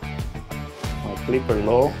my clipper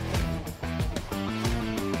low.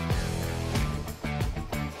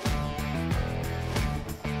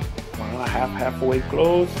 Halfway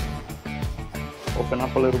closed. Open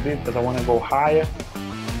up a little bit because I want to go higher.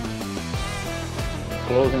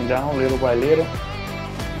 Closing down little by little.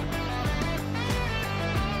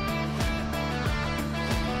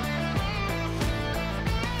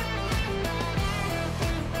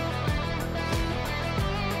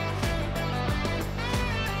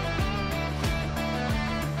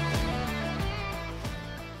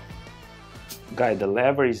 Guys, the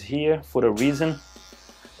lever is here for a reason.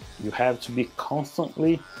 You have to be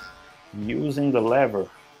constantly using the lever.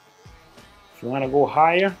 If you want to go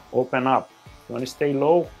higher, open up. If you want to stay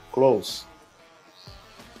low, close.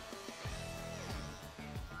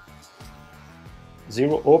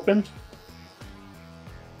 0 open.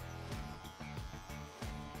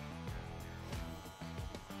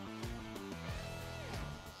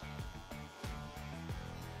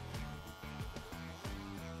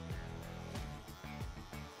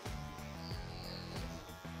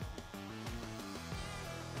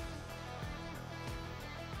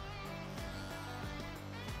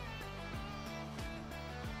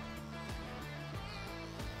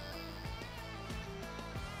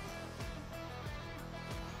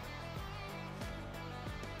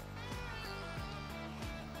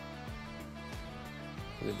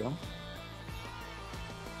 Put it down.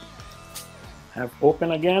 Have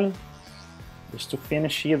open again, just to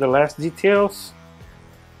finish here the last details.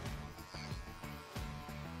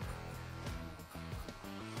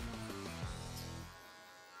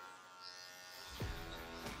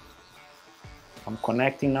 I'm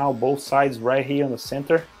connecting now both sides right here on the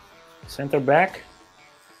center back.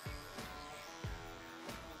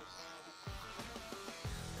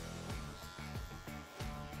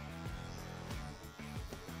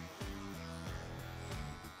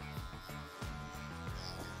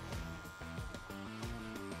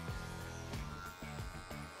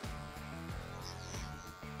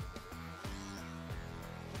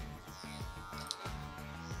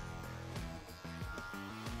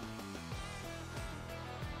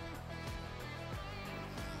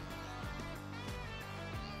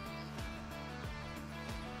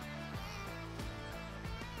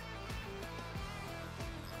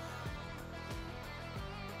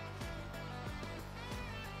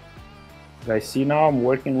 Guys, see now I'm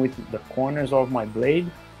working with the corners of my blade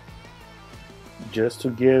just to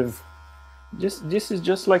give, this is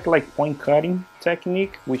just like point cutting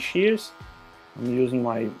technique with shears. I'm using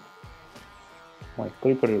my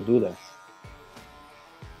clipper to do that.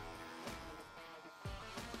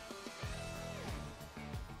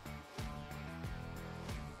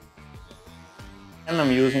 And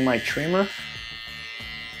I'm using my trimmer.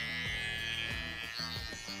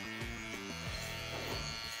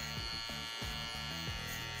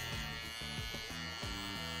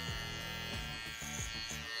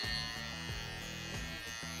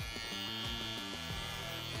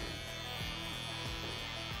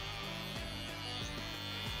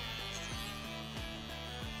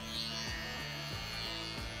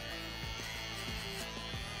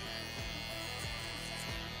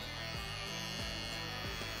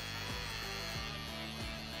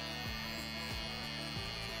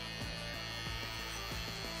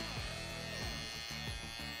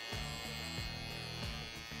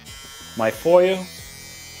 My foil,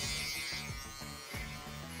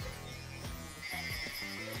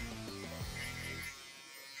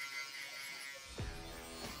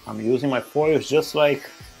 I'm using my foils just like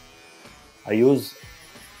I use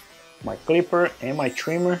my clipper and my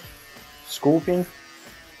trimmer, scooping,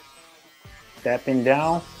 tapping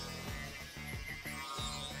down.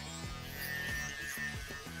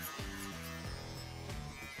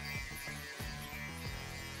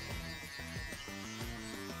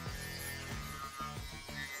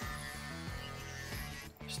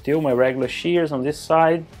 Still my regular shears on this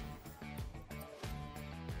side.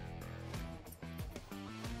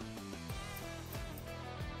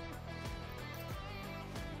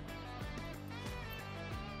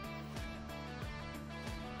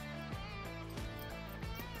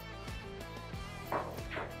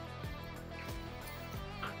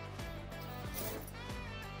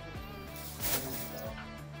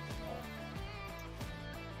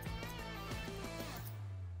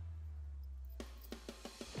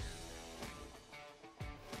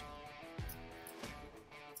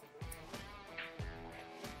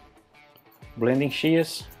 Blending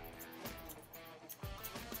shears.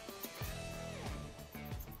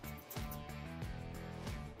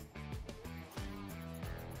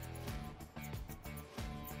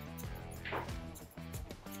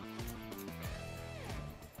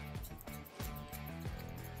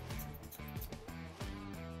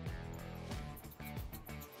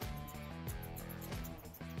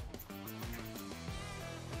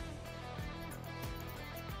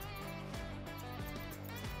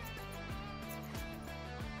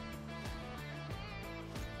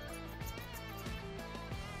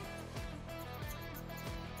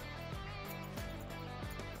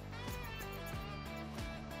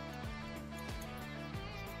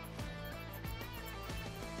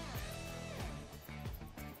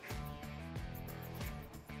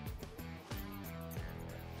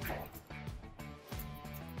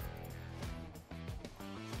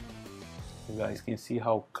 You guys can see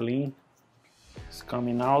how clean it's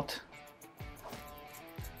coming out.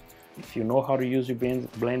 If you know how to use your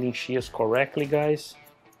blending shears correctly, guys,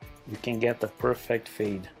 you can get the perfect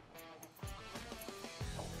fade.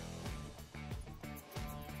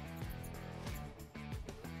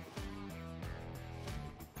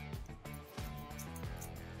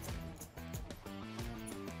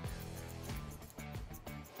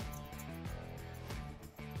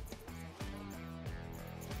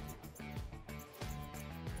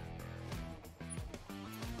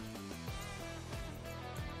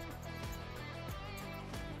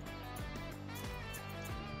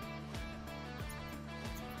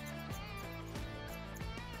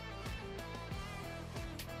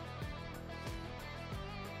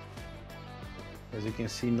 As you can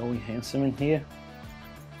see, no enhancement here.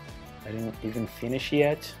 I didn't even finish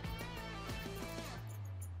yet.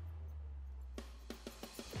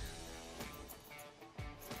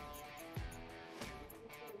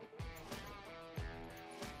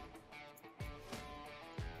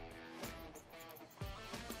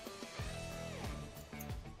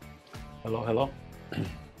 Hello, hello.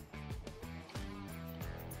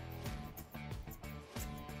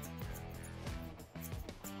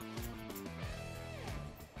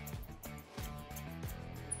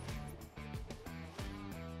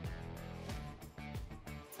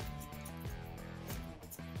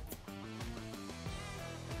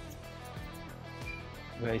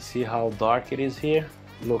 You guys see how dark it is here?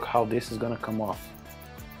 Look how this is gonna come off.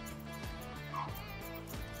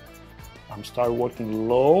 I'm start working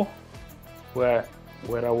low where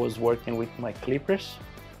I was working with my clippers,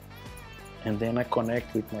 and then I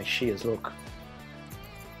connect with my shears. Look.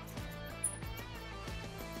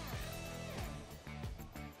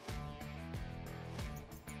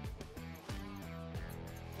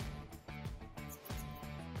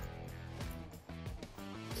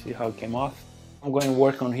 See how it came off? I'm going to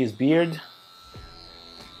work on his beard.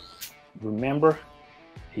 Remember,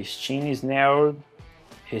 his chin is narrowed,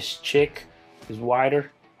 his cheek is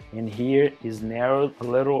wider, and here is narrowed, a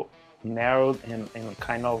little narrowed and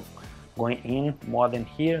kind of going in more than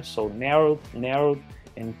here. So narrowed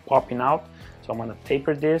and popping out. So I'm gonna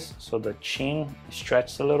taper this so the chin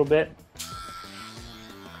stretches a little bit.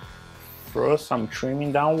 First, I'm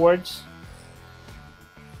trimming downwards.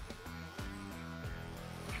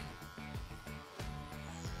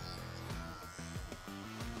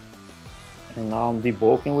 And now I'm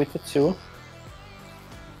debulking with the tool.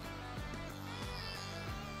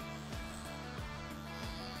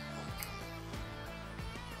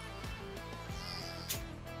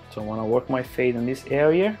 So I want to work my fade in this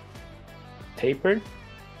area, tapered,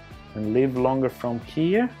 and leave longer from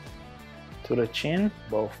here to the chin.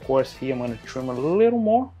 But of course here I'm going to trim a little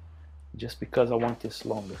more just because I want this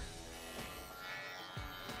longer.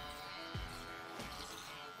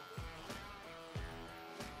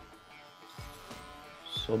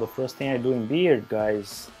 So the first thing I do in beard,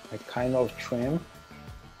 guys, I kind of trim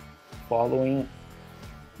following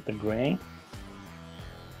the grain,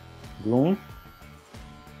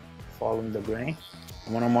 following the grain.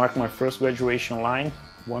 I'm gonna mark my first graduation line,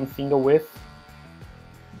 1 finger width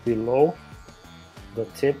below the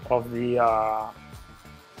tip of the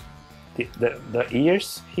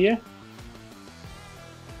ears here.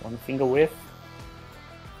 1 finger width.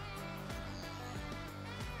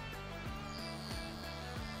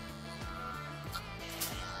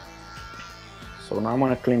 So now I'm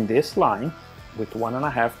gonna clean this line with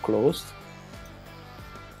 1.5 closed.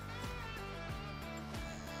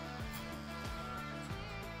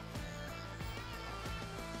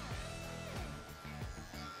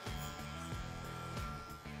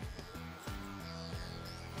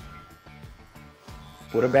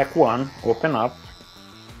 Put it back 1, open up.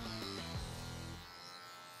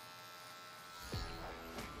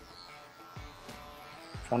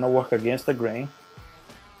 Trying to work against the grain.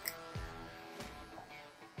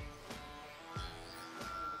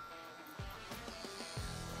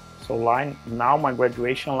 So line, now my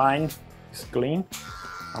graduation line is clean.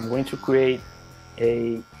 I'm going to create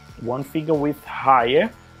a 1 finger width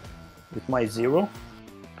higher with my 0.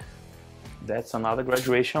 That's another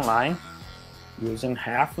graduation line. Using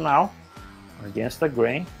half now against the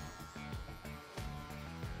grain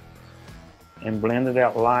and blend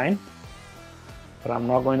that line, but I'm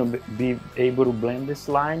not going to be able to blend this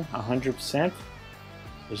line 100%.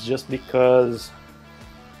 It's just because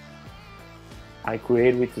I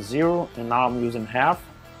created with 0 and now I'm using half,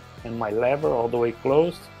 and my lever all the way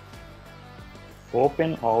closed,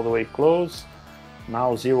 open, all the way closed,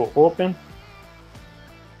 now 0 open,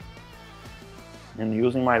 and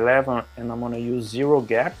using my lever, and I'm going to use 0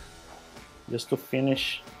 gap just to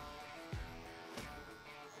finish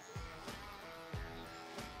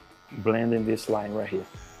blending this line right here.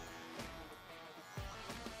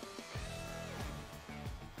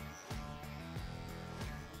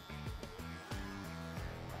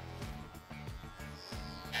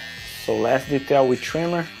 So last detail with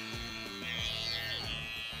trimmer.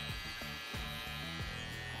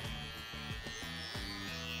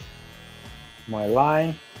 My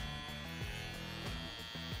line.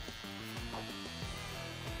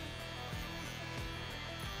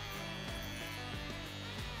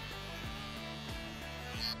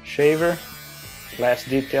 Shaver. Last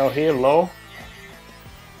detail here, low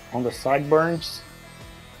on the sideburns.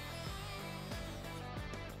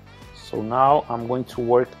 So now I'm going to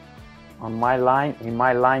work on my line, and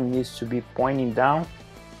my line needs to be pointing down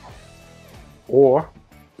or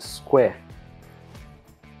square.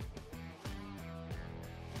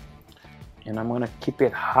 And I'm gonna keep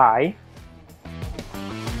it high.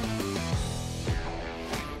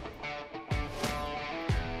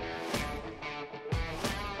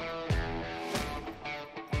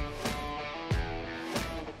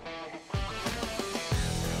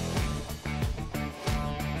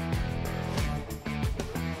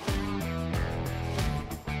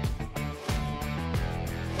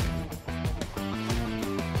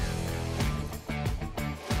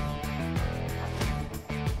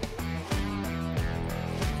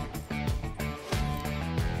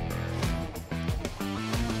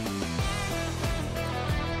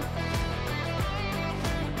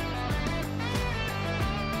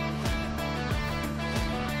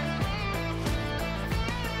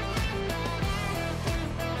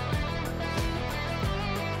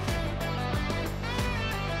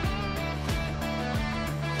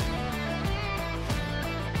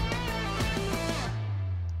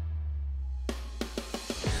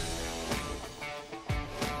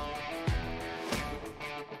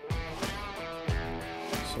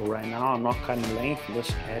 So right now I'm not cutting length,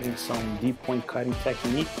 just adding some deep point cutting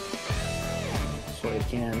technique so I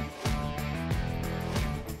can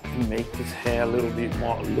make this hair a little bit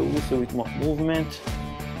more loose with more movement.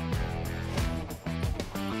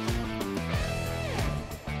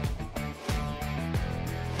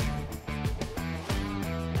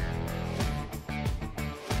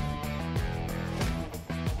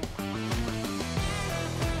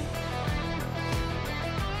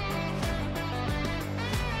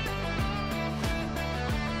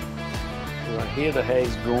 Right here the hair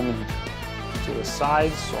is groomed to the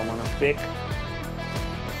sides, so I'm gonna pick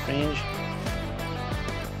the fringe.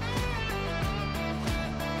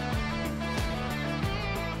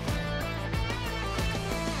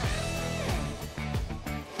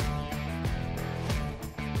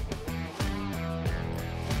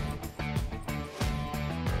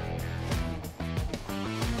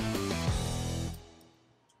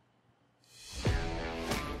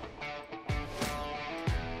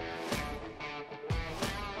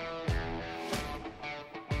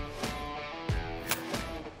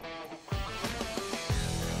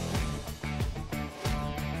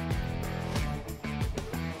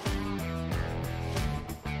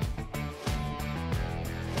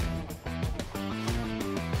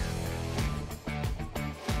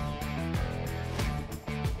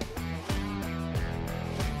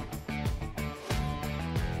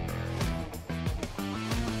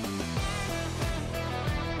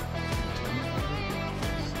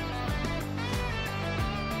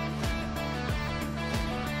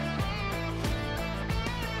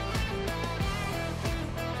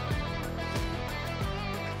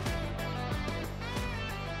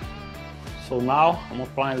 So now I'm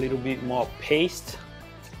applying a little bit more paste.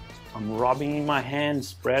 I'm rubbing in my hand,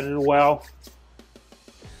 spread it well.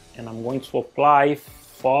 And I'm going to apply,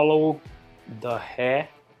 follow the hair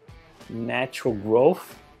natural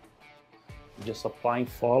growth. Just applying,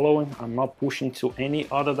 following. I'm not pushing to any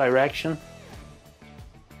other direction.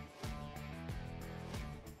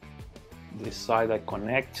 This side I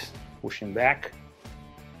connect, pushing back.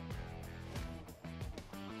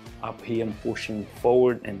 Up here I'm pushing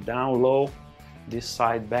forward and down low. This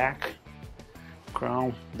side back,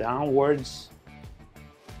 crown downwards.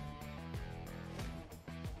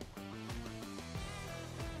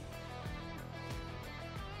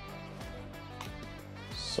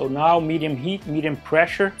 So now medium heat, medium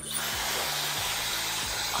pressure.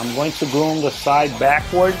 I'm going to groom the side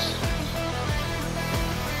backwards.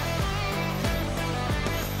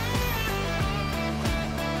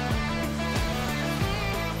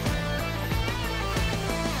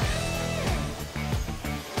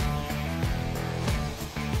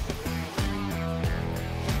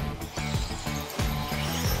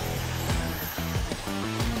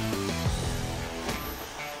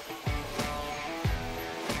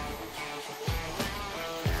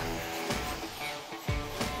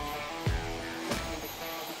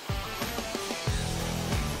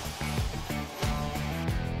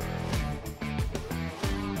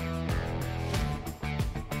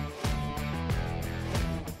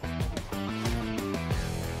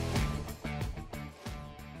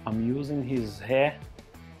 I'm using his hair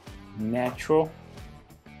natural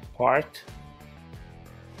part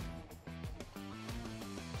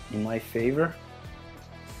in my favor.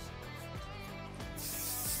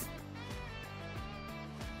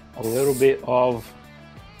 A little bit of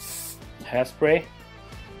hairspray.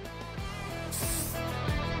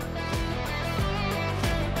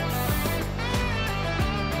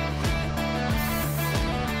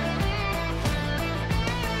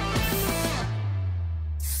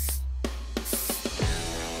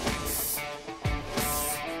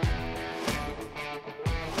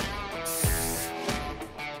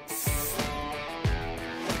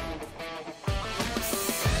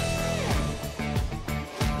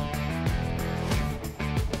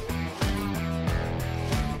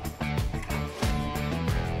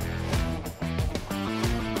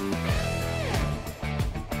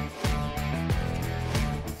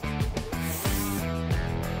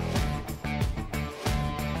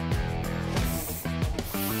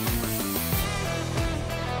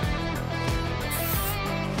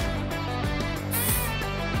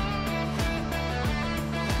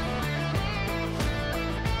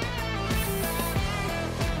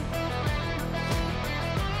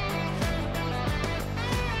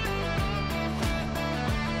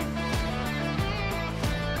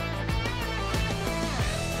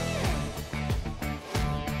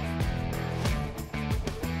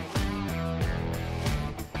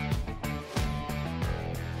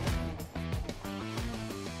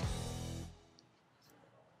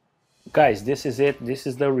 Guys, this is it. This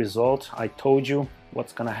is the result. I told you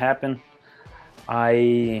what's gonna happen.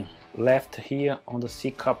 I left here on the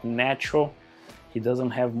C cup natural. He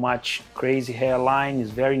doesn't have much crazy hairline. It's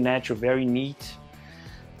very natural, very neat.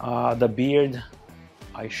 The beard,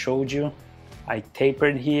 I showed you. I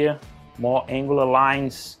tapered here, more angular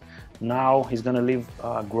lines. Now he's gonna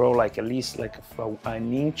grow like at least like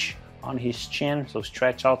an inch on his chin, so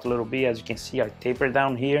stretch out a little bit. As you can see, I tapered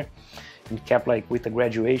down here and kept like with the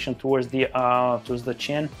graduation towards the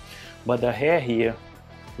chin. But the hair here,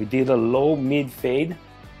 we did a low mid fade,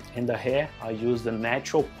 and the hair I used the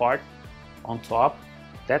natural part on top.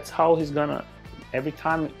 That's how he's gonna, every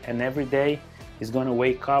time and every day he's gonna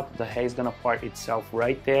wake up, the hair is gonna part itself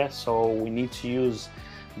right there. So we need to use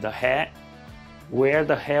the hair where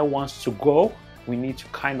the hair wants to go. We need to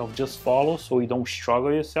kind of just follow so you don't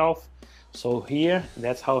struggle yourself. So here,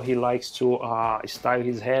 that's how he likes to style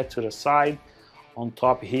his hair, to the side. On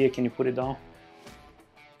top here, can you put it down?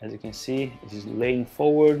 As you can see, he's laying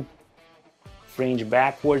forward, fringe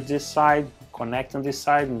backwards this side, connect on this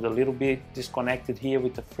side, and a little bit disconnected here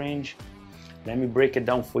with the fringe. Let me break it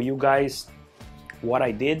down for you guys. What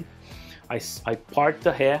I did, I part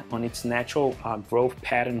the hair on its natural growth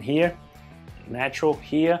pattern here. Natural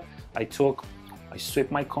here, I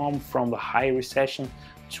swept my comb from the high recession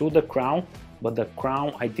to the crown, but the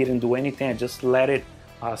crown I didn't do anything. I just let it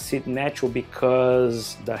sit natural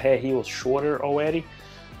because the hair here was shorter already.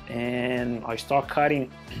 And I start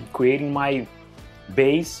cutting, creating my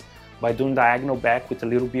base by doing diagonal back with a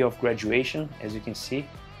little bit of graduation. As you can see,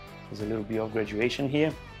 there's a little bit of graduation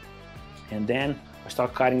here. And then I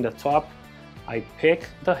start cutting the top. I pick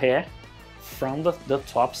the hair from the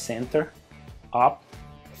top center up,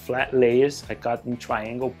 flat layers. I cut in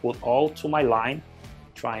triangle, put all to my line,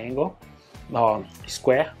 triangle,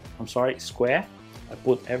 square, I'm sorry, square. I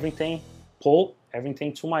put everything, pull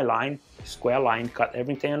everything to my line, square line, cut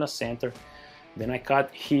everything in the center. Then I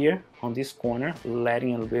cut here on this corner,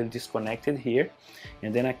 letting a little bit disconnected here.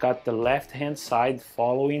 And then I cut the left hand side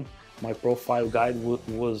following my profile guide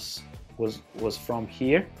was from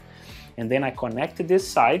here. And then I connected this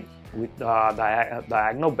side with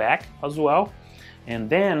diagonal back as well. And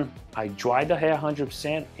then I dry the hair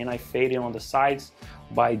 100% and I fade it on the sides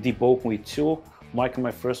by debulking with 2, marking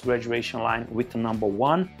my first graduation line with the number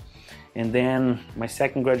 1. And then my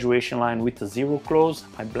second graduation line with the 0 close.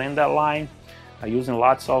 I blend that line. I'm using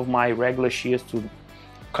lots of my regular shears to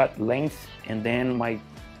cut length, and then my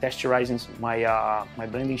texturizing, my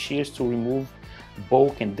blending shears to remove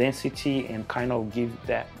bulk and density and kind of give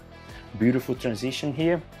that beautiful transition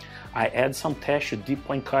here. I add some texture, deep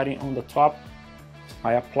point cutting on the top.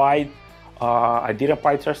 I did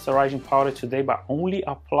apply texturizing powder today, but only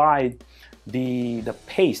applied the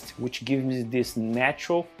paste, which gives me this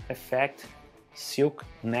natural effect, silk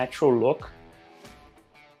natural look.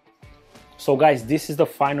 So guys, this is the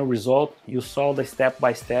final result. You saw the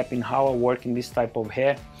step-by-step in how I work in this type of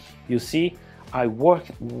hair. You see, I work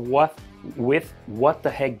with what the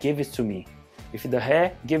hair gives to me. If the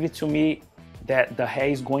hair gives it to me that the hair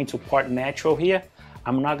is going to part natural here,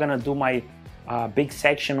 I'm not gonna do my big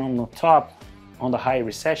section on the top on the high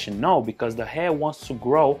recession. No, because the hair wants to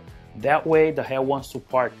grow that way. The hair wants to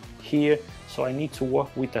part here, so I need to work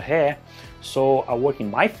with the hair. So I work in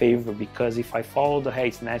my favor, because if I follow the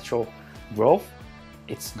hair's natural growth,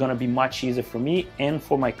 it's gonna be much easier for me and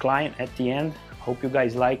for my client at the end. Hope you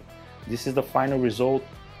guys like. This is the final result.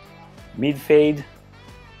 Mid fade,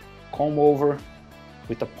 comb over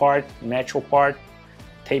with the part, natural part,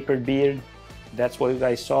 tapered beard. That's what you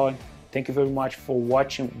guys saw. Thank you very much for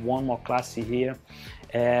watching one more class here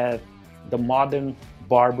at the Modern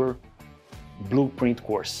Barber Blueprint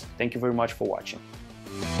course. Thank you very much for watching.